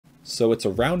So it's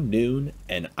around noon,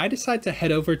 and I decide to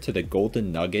head over to the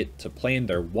Golden Nugget to play in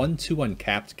their 1-2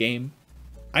 uncapped game.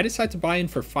 I decide to buy in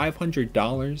for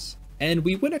 $500, and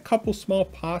we win a couple small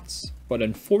pots, but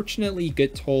unfortunately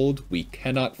get told we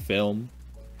cannot film.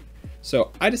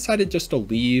 So I decided just to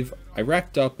leave. I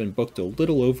racked up and booked a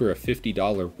little over a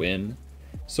 $50 win.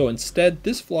 So instead,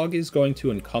 this vlog is going to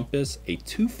encompass a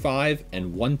 2-5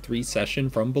 and 1-3 session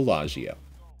from Bellagio.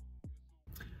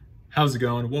 How's it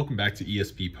going? Welcome back to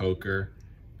ESP Poker.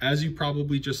 As you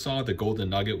probably just saw, the Golden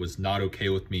Nugget was not okay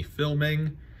with me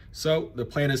filming, so the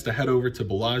plan is to head over to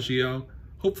Bellagio,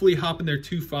 hopefully hop in their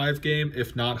 2-5 game,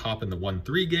 if not hop in the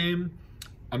 1-3 game.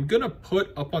 I'm gonna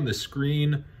put up on the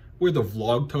screen where the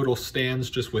vlog total stands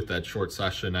just with that short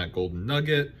session at Golden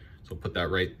Nugget, so I'll put that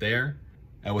right there.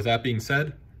 And with that being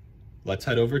said, let's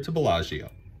head over to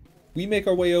Bellagio. We make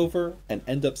our way over and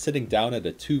end up sitting down at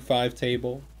a 2-5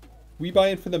 table. We buy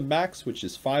in for the max, which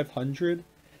is 500,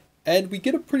 and we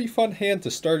get a pretty fun hand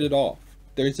to start it off.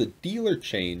 There's a dealer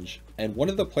change, and one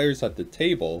of the players at the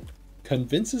table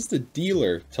convinces the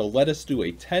dealer to let us do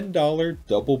a $10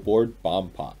 double board bomb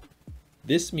pot.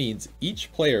 This means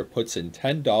each player puts in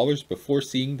 $10 before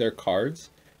seeing their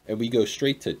cards, and we go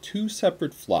straight to 2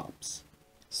 separate flops.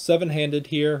 7-handed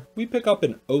here, we pick up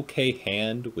an okay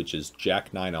hand, which is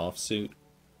Jack-9 offsuit.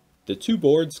 The 2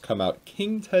 boards come out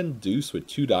King-10 deuce with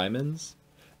 2 diamonds,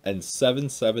 and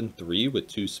 7-7-3 with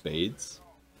 2 spades.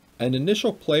 An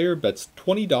initial player bets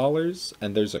 $20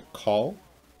 and there's a call.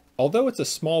 Although it's a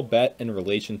small bet in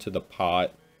relation to the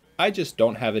pot, I just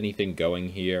don't have anything going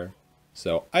here,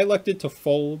 so I elected to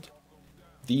fold.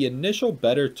 The initial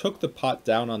bettor took the pot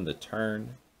down on the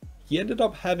turn. He ended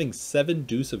up having 7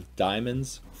 deuce of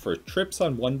diamonds for trips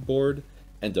on one board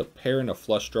and a pair and a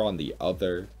flush draw on the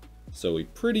other. So we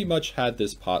pretty much had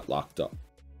this pot locked up.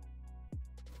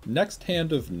 Next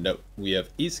hand of note, we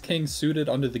have Ace-King suited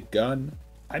under the gun.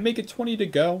 I make it 20 to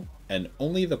go, and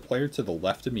only the player to the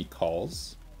left of me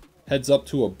calls. Heads up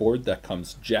to a board that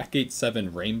comes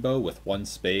Jack-8-7 rainbow with 1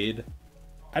 spade.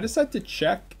 I decide to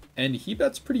check, and he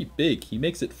bets pretty big. He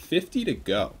makes it 50 to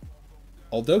go.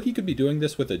 Although he could be doing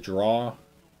this with a draw,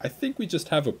 I think we just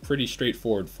have a pretty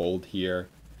straightforward fold here.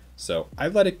 So I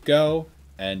let it go,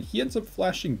 and he ends up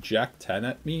flashing Jack-10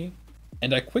 at me,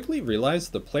 and I quickly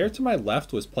realized the player to my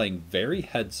left was playing very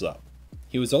heads up.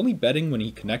 He was only betting when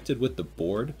he connected with the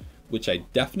board, which I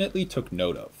definitely took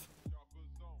note of.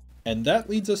 And that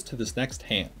leads us to this next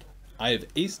hand. I have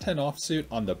Ace-10 offsuit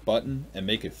on the button and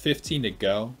make it 15 to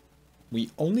go. We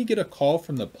only get a call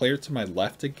from the player to my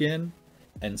left again,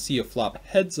 and see a flop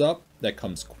heads up that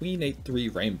comes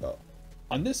Queen-8-3 rainbow.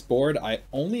 On this board, I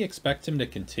only expect him to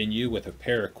continue with a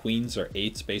pair of queens or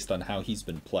eights based on how he's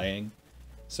been playing.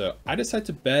 So I decide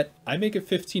to bet, I make it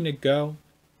 15 to go,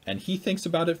 and he thinks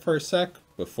about it for a sec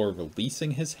before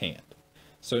releasing his hand.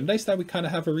 So nice that we kind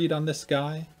of have a read on this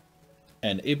guy,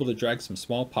 and able to drag some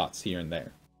small pots here and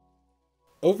there.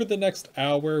 Over the next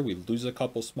hour, we lose a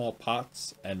couple small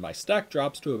pots, and my stack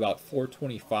drops to about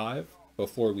 425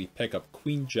 before we pick up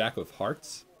Queen-Jack of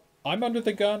hearts. I'm under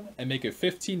the gun and make it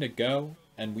 15 to go,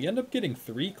 and we end up getting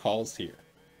 3 calls here.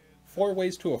 4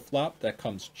 ways to a flop that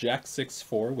comes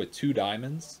Jack-6-4 with 2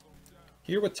 diamonds.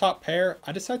 Here with top pair,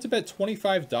 I decide to bet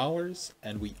 $25,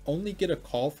 and we only get a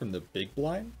call from the big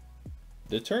blind.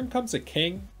 The turn comes a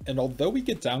king, and although we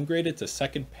get downgraded to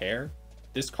second pair,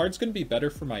 this card's going to be better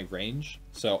for my range,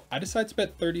 so I decide to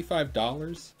bet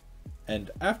 $35, and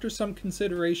after some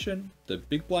consideration, the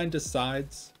big blind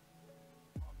decides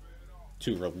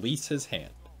to release his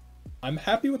hand. I'm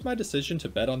happy with my decision to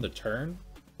bet on the turn,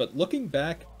 but looking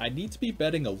back, I need to be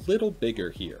betting a little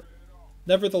bigger here.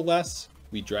 Nevertheless,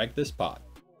 we drag this pot.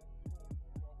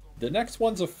 The next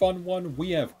one's a fun one.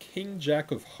 We have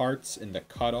King-Jack of hearts in the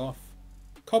cutoff.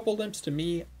 Couple limps to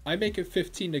me, I make it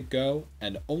 15 to go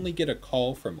and only get a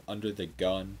call from under the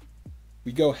gun.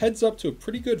 We go heads up to a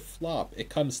pretty good flop. It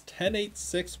comes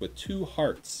 10-8-6 with 2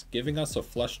 hearts, giving us a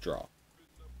flush draw.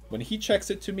 When he checks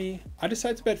it to me, I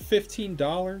decide to bet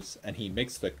 $15 and he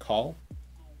makes the call.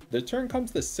 The turn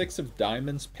comes the 6 of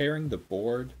diamonds pairing the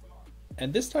board,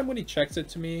 and this time when he checks it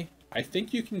to me, I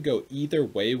think you can go either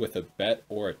way with a bet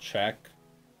or a check,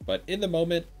 but in the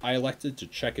moment I elected to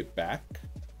check it back.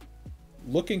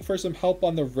 Looking for some help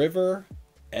on the river,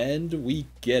 and we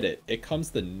get it. It comes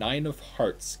the 9 of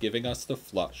hearts giving us the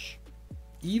flush.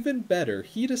 Even better,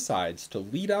 he decides to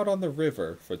lead out on the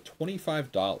river for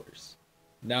 $25.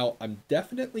 Now, I'm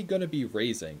definitely going to be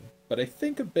raising, but I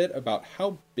think a bit about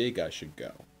how big I should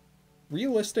go.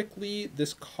 Realistically,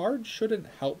 this card shouldn't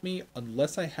help me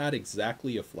unless I had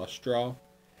exactly a flush draw,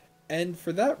 and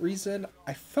for that reason,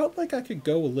 I felt like I could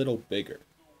go a little bigger.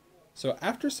 So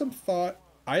after some thought,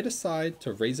 I decide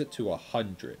to raise it to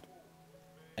 100.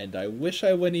 And I wish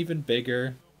I went even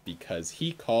bigger because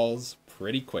he calls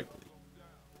pretty quickly.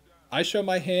 I show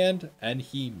my hand and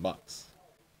he mucks.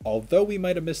 Although we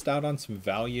might have missed out on some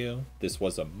value, this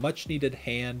was a much needed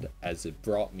hand as it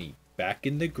brought me back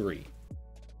in the green.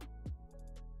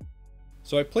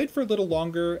 So I played for a little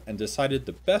longer and decided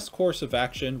the best course of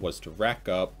action was to rack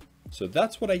up, so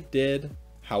that's what I did.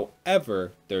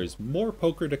 However, there's more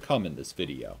poker to come in this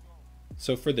video.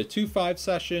 So for the 2-5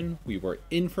 session, we were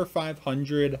in for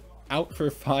 500, out for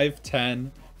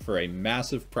 510 for a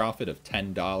massive profit of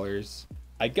 $10.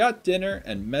 I got dinner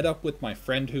and met up with my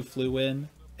friend who flew in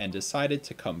and decided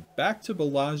to come back to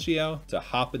Bellagio to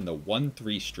hop in the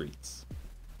 1-3 streets.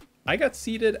 I got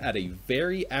seated at a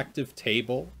very active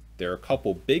table. There are a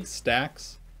couple big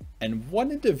stacks and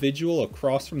one individual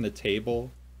across from the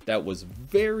table that was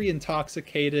very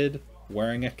intoxicated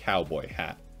wearing a cowboy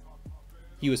hat.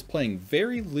 He was playing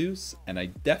very loose and I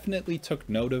definitely took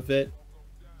note of it.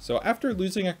 So after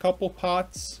losing a couple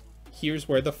pots, here's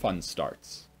where the fun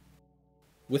starts.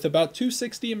 With about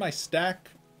 260 in my stack,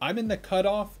 I'm in the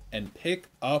cutoff and pick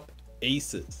up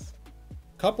aces.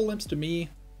 Couple limps to me,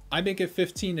 I make it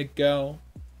 15 to go,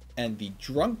 and the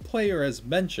drunk player as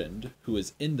mentioned, who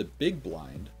is in the big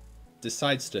blind,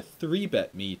 decides to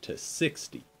 3-bet me to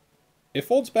 60. It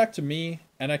folds back to me,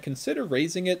 and I consider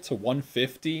raising it to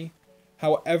 150.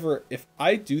 However, if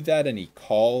I do that and he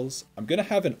calls, I'm going to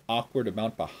have an awkward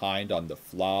amount behind on the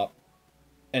flop.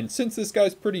 And since this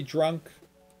guy's pretty drunk,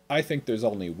 I think there's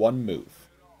only one move.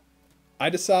 I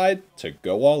decide to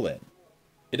go all in.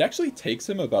 It actually takes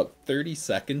him about 30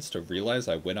 seconds to realize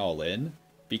I went all in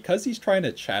because he's trying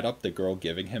to chat up the girl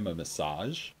giving him a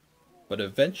massage. But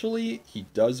eventually he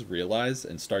does realize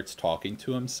and starts talking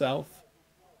to himself.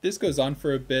 This goes on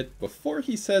for a bit before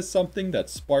he says something that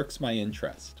sparks my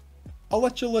interest. I'll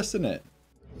let you listen in.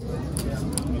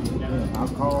 I'll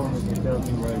call him and tell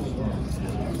me where he's from.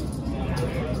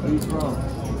 Where you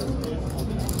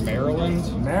from?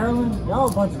 Maryland? Maryland? Y'all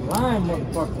a bunch of lying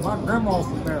motherfuckers. My grandma's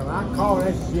from Maryland. I call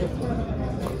that shit.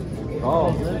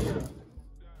 Oh.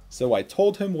 So I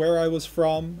told him where I was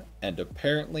from, and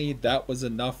apparently that was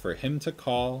enough for him to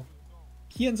call.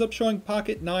 He ends up showing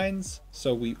pocket nines,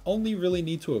 so we only really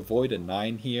need to avoid a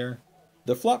 9 here.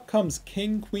 The flop comes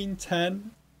king, queen,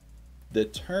 10. The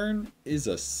turn is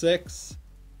a 6,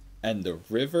 and the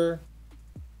river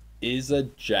is a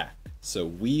jack, so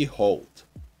we hold.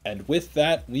 And with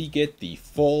that, we get the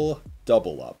full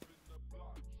double up.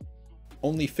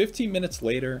 Only 15 minutes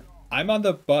later, I'm on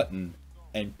the button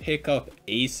and pick up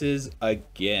aces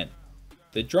again.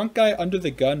 The drunk guy under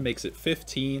the gun makes it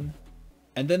 15,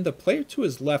 and then the player to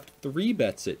his left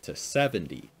 3-bets it to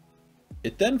 70.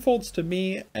 It then folds to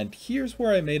me, and here's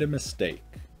where I made a mistake.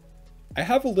 I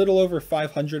have a little over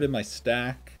 500 in my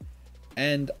stack,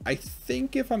 and I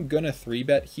think if I'm gonna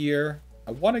 3-bet here,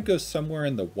 I want to go somewhere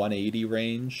in the 180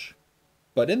 range.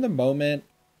 But in the moment,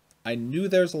 I knew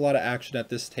there's a lot of action at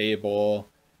this table.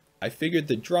 I figured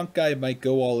the drunk guy might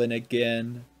go all in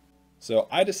again, so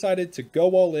I decided to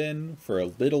go all in for a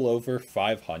little over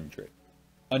 500.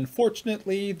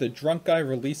 Unfortunately, the drunk guy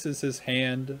releases his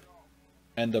hand,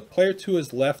 and the player to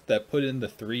his left that put in the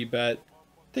 3-bet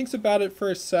thinks about it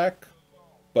for a sec,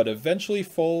 but eventually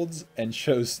folds and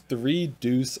shows 3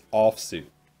 deuce offsuit.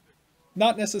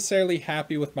 Not necessarily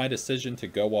happy with my decision to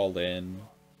go all in,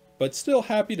 but still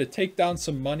happy to take down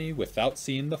some money without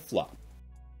seeing the flop.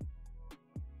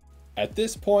 At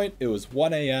this point, it was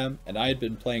 1 AM and I had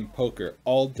been playing poker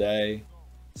all day,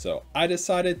 so I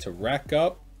decided to rack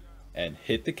up and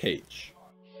hit the cage.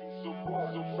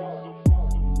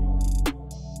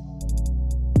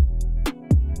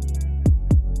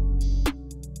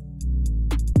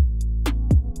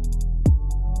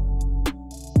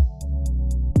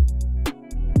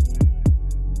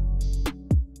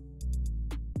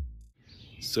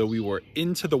 So we were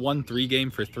into the 1-3 game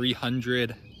for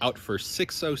 300, out for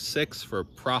 606 for a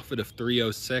profit of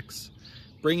 306,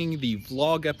 bringing the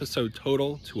vlog episode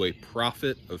total to a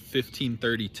profit of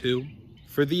 1532.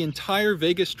 For the entire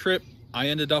Vegas trip, I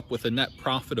ended up with a net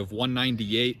profit of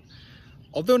 198.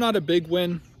 Although not a big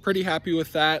win, pretty happy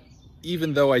with that,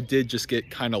 even though I did just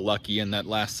get kind of lucky in that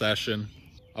last session.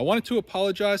 I wanted to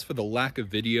apologize for the lack of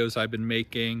videos I've been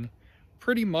making.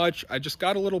 Pretty much, I just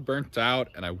got a little burnt out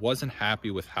and I wasn't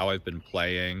happy with how I've been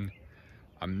playing.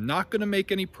 I'm not going to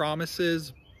make any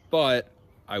promises, but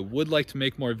I would like to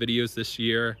make more videos this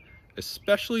year,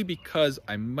 especially because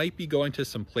I might be going to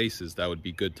some places that would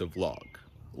be good to vlog.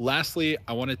 Lastly,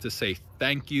 I wanted to say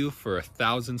thank you for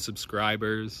 1,000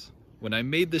 subscribers. When I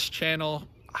made this channel,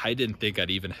 I didn't think I'd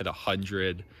even hit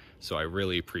 100, so I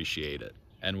really appreciate it.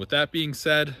 And with that being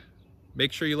said,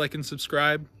 make sure you like and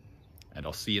subscribe, and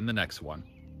I'll see you in the next one.